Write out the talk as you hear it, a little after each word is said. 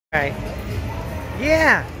Right.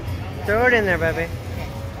 Yeah. Throw it in there, baby.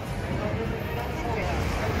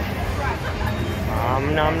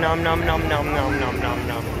 Nom nom nom nom nom nom nom nom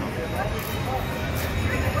nom.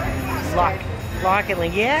 Lock it,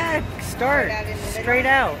 Link. Yeah. Start. Straight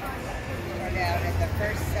out. Start out at the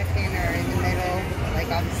first, second, or in the middle. Like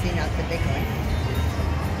obviously not the big one.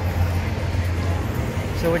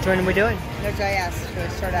 So which one are we doing? Which I asked. Should I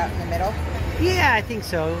start out in the middle? Yeah, I think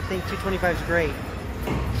so. I think 225 is great.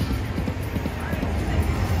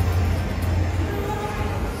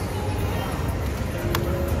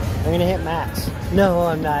 I'm gonna hit max. No,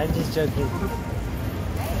 I'm not. I'm just joking.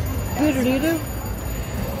 Doo-doo-doo-doo.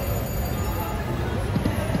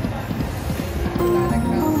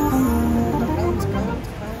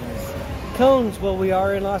 Cones. Well, we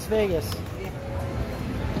are in Las Vegas.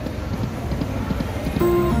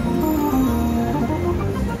 Ooh.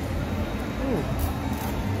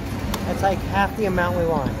 That's like half the amount we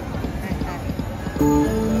want. We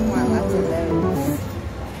want lots of those.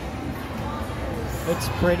 It's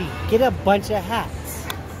pretty. Get a bunch of hats.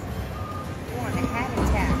 We want a hat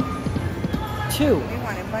attack. 2. We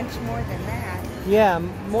want a bunch more than that. Yeah,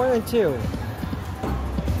 more than 2. We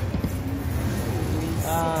need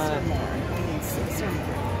 6 or more. We need 6 or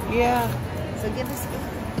more. Yeah. So give us 8.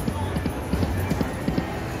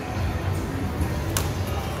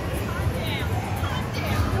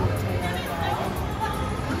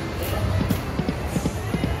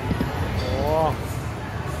 Oh.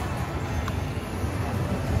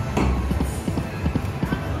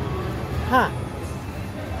 Huh.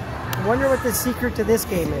 I wonder what the secret to this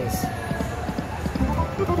game is.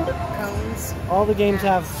 Cones. All the games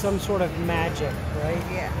have some sort of magic, right?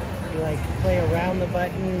 Yeah. You like play around the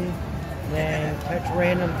button, then touch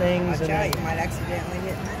random things. Watch and out, then... you might accidentally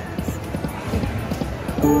hit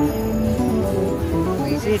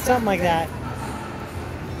things. See, it's something like that.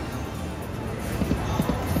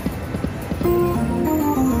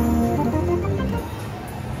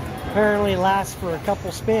 Apparently lasts for a couple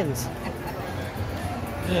spins.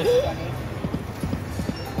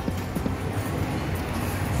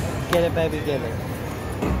 Get it, baby, get it.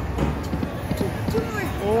 2 more.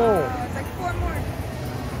 Oh. It's like 4 more.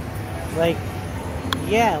 Like,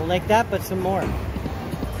 yeah, like that, but some more.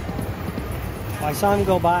 I saw them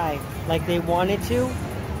go by like they wanted to. 2.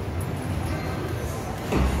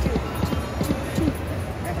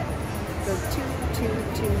 So 2, 2,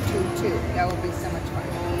 2, 2, 2. That will be so much fun.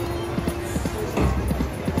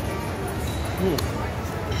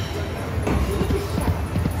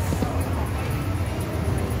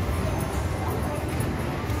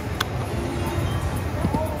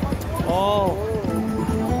 Oh.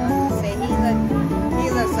 Say he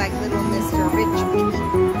looks like little Mr. Rich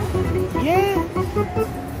Piggy. Yeah.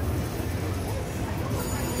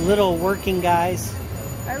 Little working guys.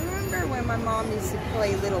 I remember when my mom used to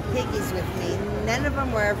play little piggies with me. None of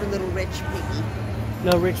them were ever little Rich Piggy.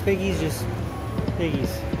 No rich piggies, just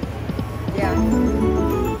piggies. Yeah.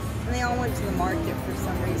 And they all went to the market for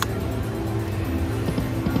some reason.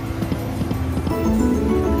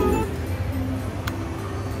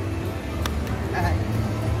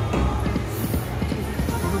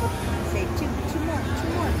 Say 2 more, 2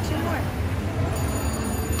 more, 2 more.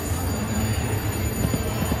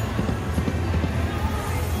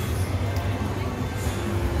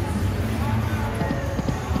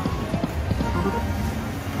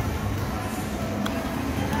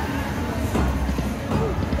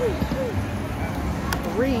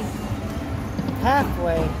 Three.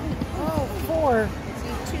 Halfway. Oh, 4.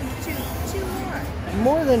 See, 2 more.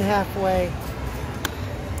 More than halfway.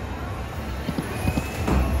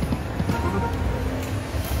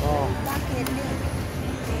 Oh. Lock it in.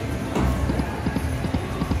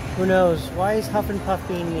 Who knows? Why is Huff and Puff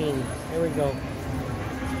being mean? There we go.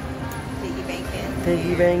 Piggy banking.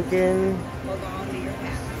 Piggy banking. Hold on to your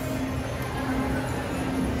hat.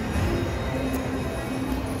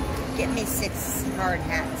 Get me 6 hard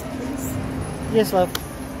hats, please. Yes, love.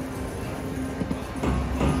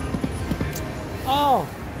 Oh!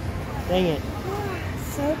 Dang it.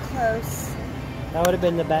 So close. That would have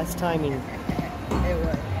been the best timing. It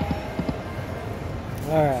would.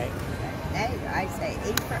 Alright. Hey, I say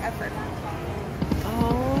 8 for effort.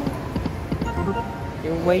 Oh.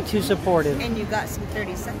 You're way too supportive. And you got some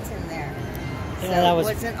 30 cents in there. Yeah, So that it was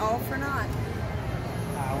wasn't all for naught.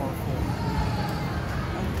 powerful.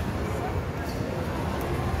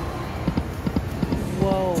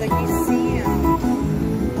 Whoa. It's like you see him.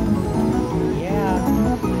 Yeah.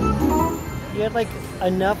 You had like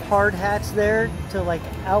enough hard hats there to like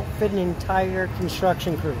outfit an entire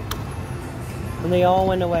construction crew. And they all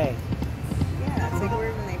went away. Yeah, it's like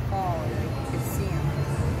weird when they fall. Like you can see them.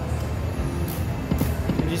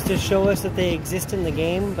 Just to show us that they exist in the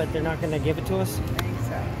game, but they're not going to give it to us? I think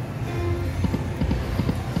so.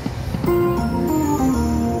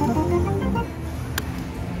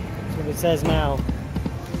 That's what it says now.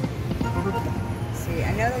 See,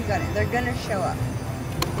 I know they're gonna show up.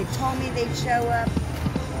 They told me they'd show up.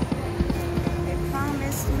 They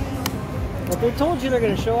promised me. If they told you they're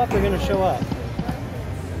going to show up, they're going to show up.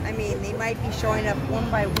 I mean, they might be showing up one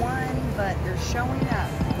by one, but they're showing up.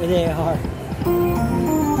 They are.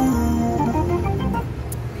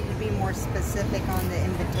 Need to be more specific on the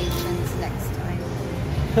invitations next time.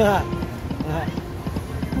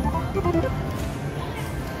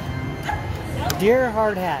 Dear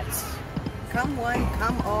hard hats, Come one,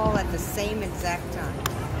 come all at the same exact time.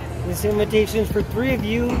 this invitation is for 3 of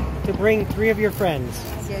you to bring 3 of your friends.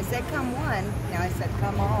 See, I said come one, now I said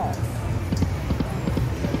come all.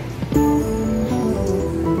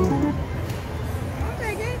 I'll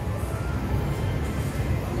take it.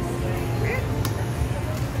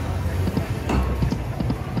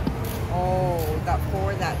 Oh, we got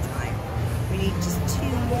 4 that time. We need just 2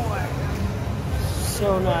 more.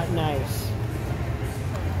 So not nice.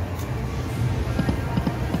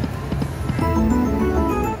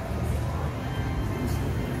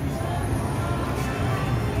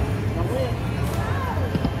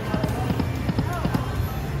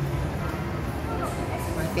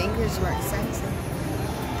 My fingers weren't sensing.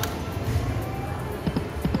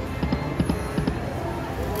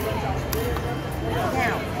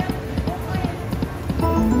 Now,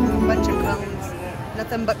 a bunch of cones.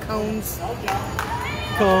 Nothing but cones.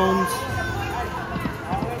 Cones.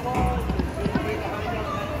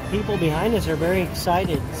 People behind us are very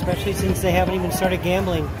excited, especially since they haven't even started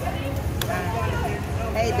gambling.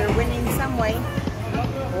 Hey, they're winning some way.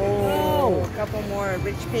 Oh, A couple more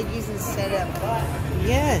rich piggies instead of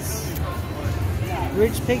yes.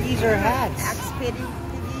 Rich piggies are hats. axe piggies.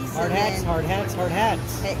 Hard and hats, then hard hats, hard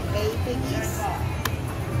hats. Hay piggies.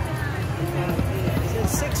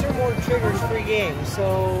 It's 6 or more triggers free game,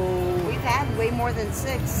 so We've had way more than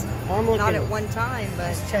 6. I'm looking. Not at one time, but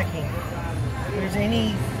Just checking. If there's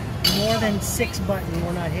any more than 6 button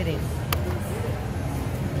we're not hitting.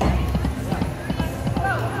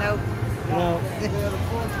 nope. No.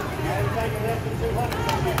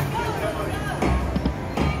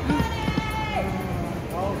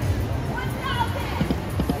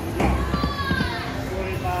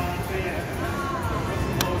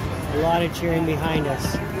 A lot of cheering behind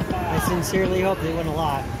us. I sincerely hope they win a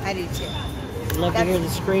lot. I do too. I'd love to hear the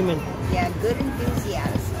screaming. Yeah, good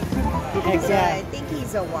enthusiasm. Heck yeah. I think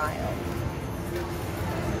he's a wild.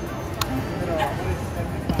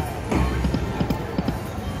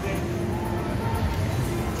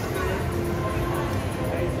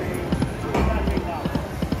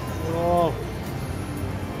 Oh.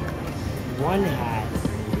 1 hat.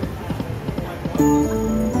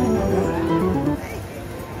 Hey,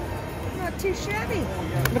 not too shabby.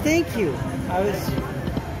 But thank you. I was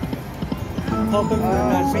hoping for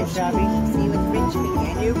not so Rich shabby. Piggy. See, with Rich Piggy,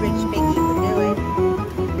 I knew Rich Piggy would do it.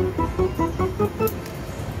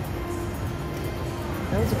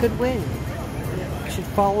 That was a good win. I should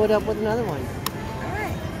follow it up with another one. All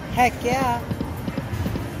right. Heck yeah.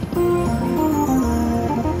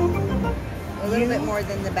 A little bit more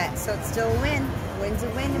than the bet, so it's still a win. Win's a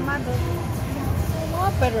win in my book. A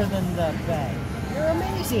lot better than the bet. You're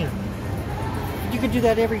amazing. You could do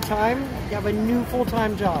that every time. You have a new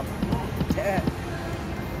full-time job.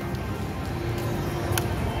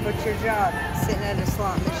 What's your job? Sitting at a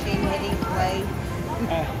slot machine hitting play.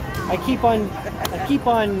 I keep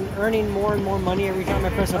on earning more and more money every time I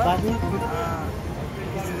press a button.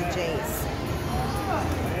 These are the J's.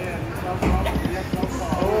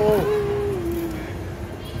 Oh.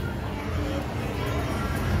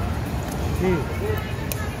 Dude.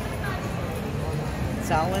 It's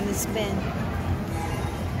all in the spin.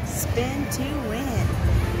 Spin to win.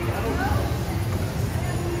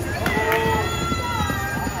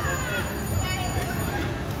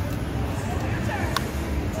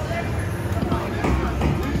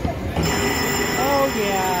 Oh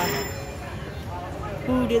yeah.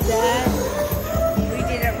 Who did that? We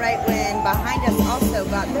did it right when behind us also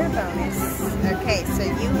got their bonus. Okay, so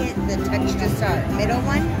you hit the touch to start. Middle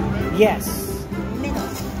one? Yes. Middle.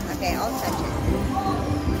 Okay, I'll touch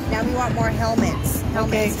it. Now we want more helmets.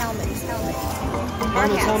 Helmets, helmets, helmets.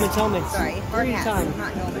 Hard hats. Helmets. Sorry, hard 3 hats, times.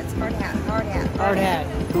 not helmets. Hard hat, hard hat. Hard hat.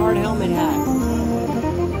 Hard helmet hat.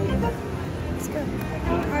 Let's go.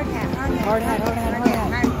 Hard hat, hard hat. Hard hat, hard hat, hard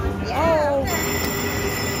hat. Yeah. Oh.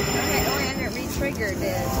 Okay, oh, and it re-triggered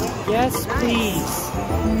it. Yes, Nice. please.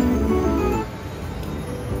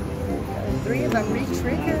 3 of them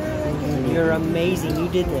re-trigger again. You're amazing. You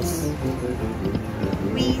did this.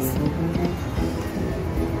 Wheeze.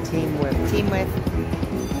 Team whip. Team whip.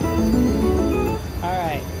 All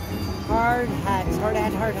right. Hard hats. Hard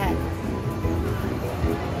hat. Hard hat.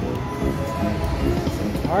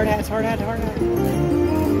 Hard hats. Hard hat. Hard hat.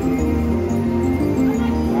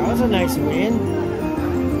 That was a nice win.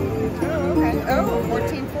 Oh, okay. Oh,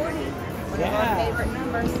 1440. One of our favorite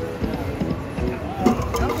numbers.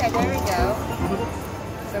 Okay, there we go.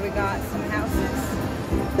 So we got some houses.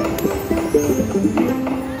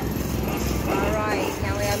 All right,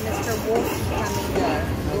 now we have Mr. Wolfie coming to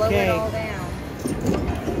blow it all down.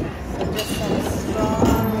 So just some straw.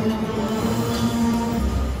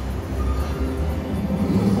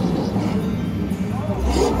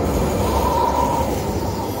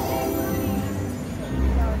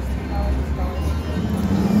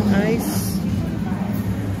 Nice.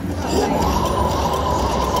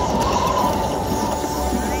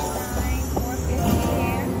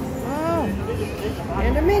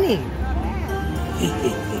 And a mini.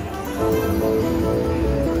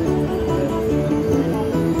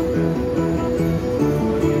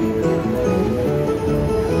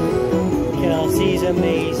 Kelsey's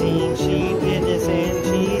amazing. She did this and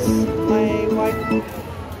she's my wife.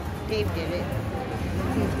 Dave did it.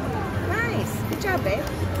 Nice. Good job, babe.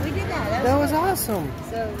 We did that. That was awesome.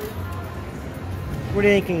 So, What are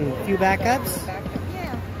you thinking? A few backups?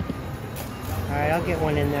 Yeah. Alright, I'll get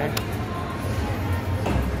one in there.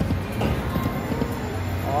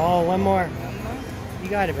 Oh, one more. You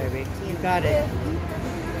got it, baby. You got it.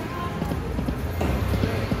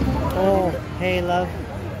 Oh, hey, love.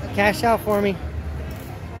 Cash out for me.